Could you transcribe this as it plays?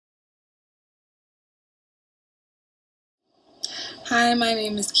Hi, my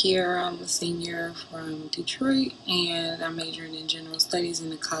name is Kiera. I'm a senior from Detroit, and I'm majoring in general studies in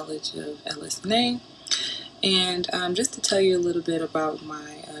the College of LS&A. And just to tell you a little bit about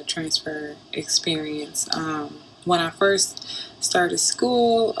my transfer experience, when I first started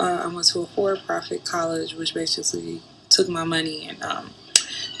school, I went to a for-profit college, which basically took my money and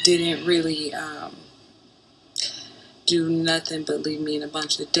didn't really do nothing but leave me in a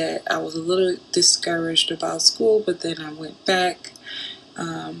bunch of debt. I was a little discouraged about school, but then I went back.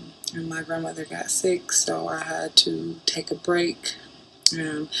 And my grandmother got sick, so I had to take a break.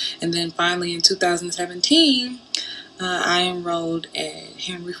 And then finally in 2017, I enrolled at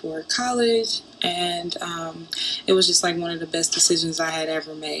Henry Ford College, and it was just like one of the best decisions I had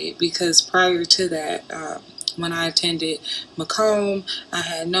ever made, because prior to that, when I attended Macomb, I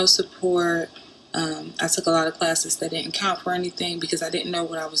had no support. I took a lot of classes that didn't count for anything because I didn't know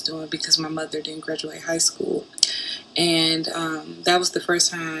what I was doing because my mother didn't graduate high school. And that was the first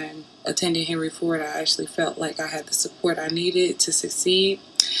time attending Henry Ford I actually felt like I had the support I needed to succeed.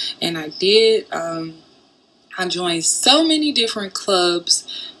 And I did. I joined so many different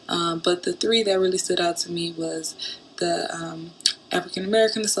clubs, but the three that really stood out to me was the African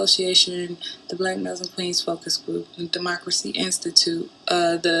American Association, the Black Males and Queens Focus Group, and Democracy Institute.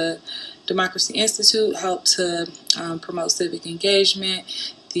 The Democracy Institute helped to promote civic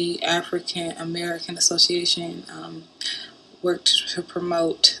engagement. The African American Association worked to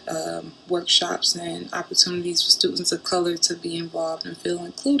promote workshops and opportunities for students of color to be involved and feel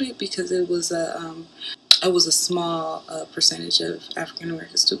included, because it was a small percentage of African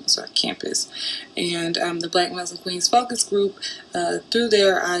American students on campus. And the Black Males and Queens Focus Group, through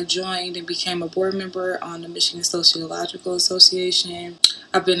there I joined and became a board member on the Michigan Sociological Association.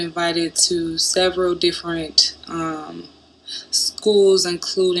 I've been invited to several different schools,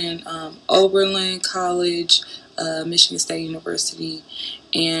 including Oberlin College, Michigan State University,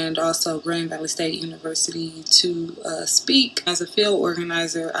 and also Grand Valley State University to speak. As a field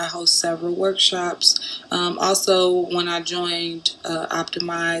organizer, I host several workshops. Also, when I joined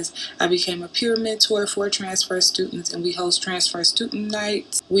Optimize, I became a peer mentor for transfer students, and we host transfer student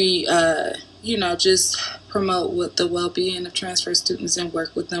nights. We just promote the well-being of transfer students and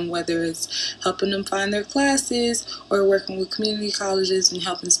work with them, whether it's helping them find their classes or working with community colleges and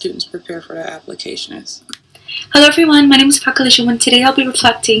helping students prepare for their applications. Hello everyone, my name is Pakalishu, and today I'll be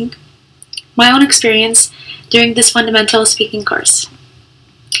reflecting my own experience during this fundamental speaking course.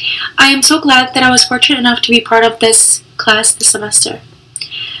 I am so glad that I was fortunate enough to be part of this class this semester.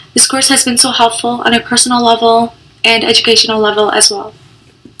 This course has been so helpful on a personal level and educational level as well.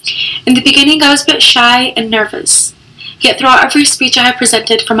 In the beginning, I was a bit shy and nervous, yet throughout every speech I have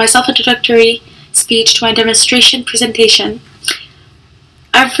presented, from my self-introductory speech to my demonstration presentation,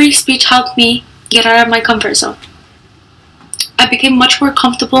 every speech helped me get out of my comfort zone. I became much more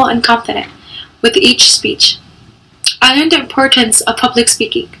comfortable and confident with each speech. I learned the importance of public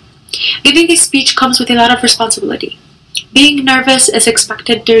speaking. Giving a speech comes with a lot of responsibility. Being nervous is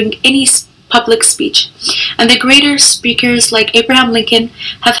expected during any public speech, and the greater speakers like Abraham Lincoln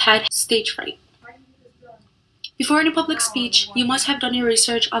have had stage fright. Before any public speech, you must have done your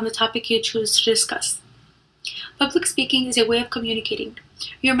research on the topic you choose to discuss. Public speaking is a way of communicating.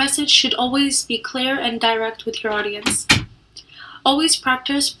 Your message should always be clear and direct with your audience. Always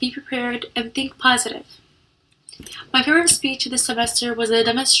practice, be prepared, and think positive. My favorite speech this semester was a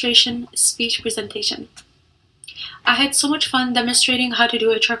demonstration speech presentation. I had so much fun demonstrating how to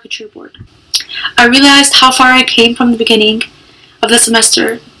do a charcuterie board. I realized how far I came from the beginning of the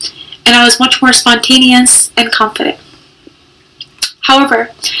semester, and I was much more spontaneous and confident.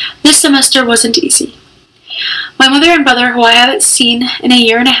 However, this semester wasn't easy. My mother and brother, who I haven't seen in a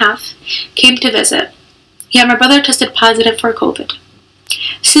year and a half, came to visit, yet my brother tested positive for COVID.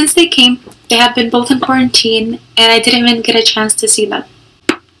 Since they came, they have been both in quarantine, and I didn't even get a chance to see them.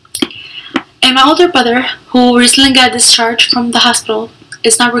 And my older brother, who recently got discharged from the hospital,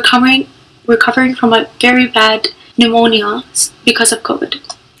 is now recovering from a very bad pneumonia because of COVID.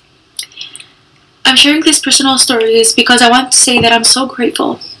 I'm sharing these personal stories because I want to say that I'm so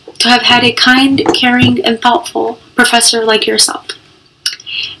grateful to have had a kind, caring, and thoughtful professor like yourself.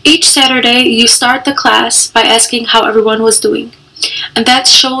 Each Saturday, you start the class by asking how everyone was doing, and that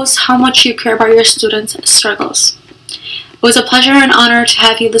shows how much you care about your students' struggles. It was a pleasure and honor to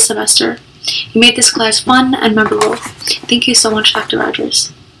have you this semester. You made this class fun and memorable. Thank you so much, Dr.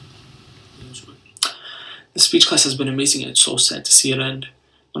 Rogers. The speech class has been amazing, and it's so sad to see it end.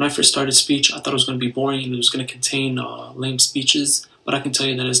 When I first started speech, I thought it was going to be boring and it was going to contain lame speeches. But I can tell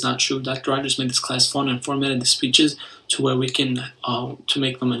you that is not true. Dr. Rogers made this class fun and formatted the speeches to where we can to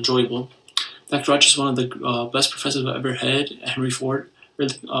make them enjoyable. Dr. Rogers is one of the best professors I've ever had at Henry Ford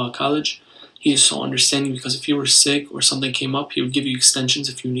College. He is so understanding because if you were sick or something came up, he would give you extensions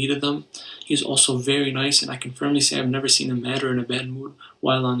if you needed them. He's also very nice, and I can firmly say I've never seen him mad or in a bad mood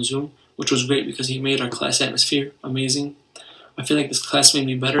while on Zoom, which was great because he made our class atmosphere amazing. I feel like this class made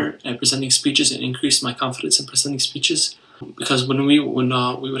me better at presenting speeches and increased my confidence in presenting speeches. Because when we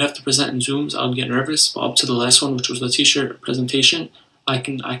would have to present in Zooms, I would get nervous. But up to the last one, which was the T-shirt presentation, I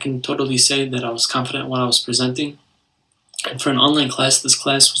can totally say that I was confident when I was presenting. And for an online class, this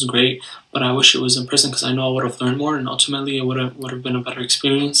class was great, but I wish it was in person because I know I would have learned more, and ultimately it would have been a better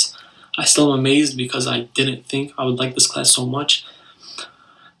experience. I still am amazed because I didn't think I would like this class so much.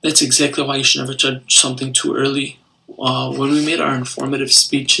 That's exactly why you should never judge something too early. When we made our informative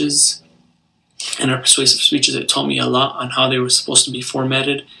speeches and our persuasive speeches, it taught me a lot on how they were supposed to be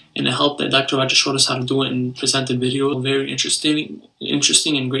formatted, and it helped that Dr. Rogers showed us how to do it and presented video. Very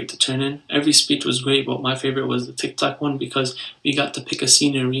interesting and great to turn in. Every speech was great, but my favorite was the TikTok one because we got to pick a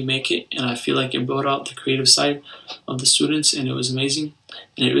scene and remake it, and I feel like it brought out the creative side of the students, and it was amazing.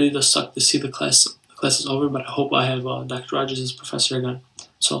 And it really does suck to see the class is over, but I hope I have Dr. Rogers as professor again.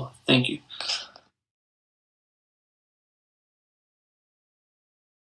 So, thank you.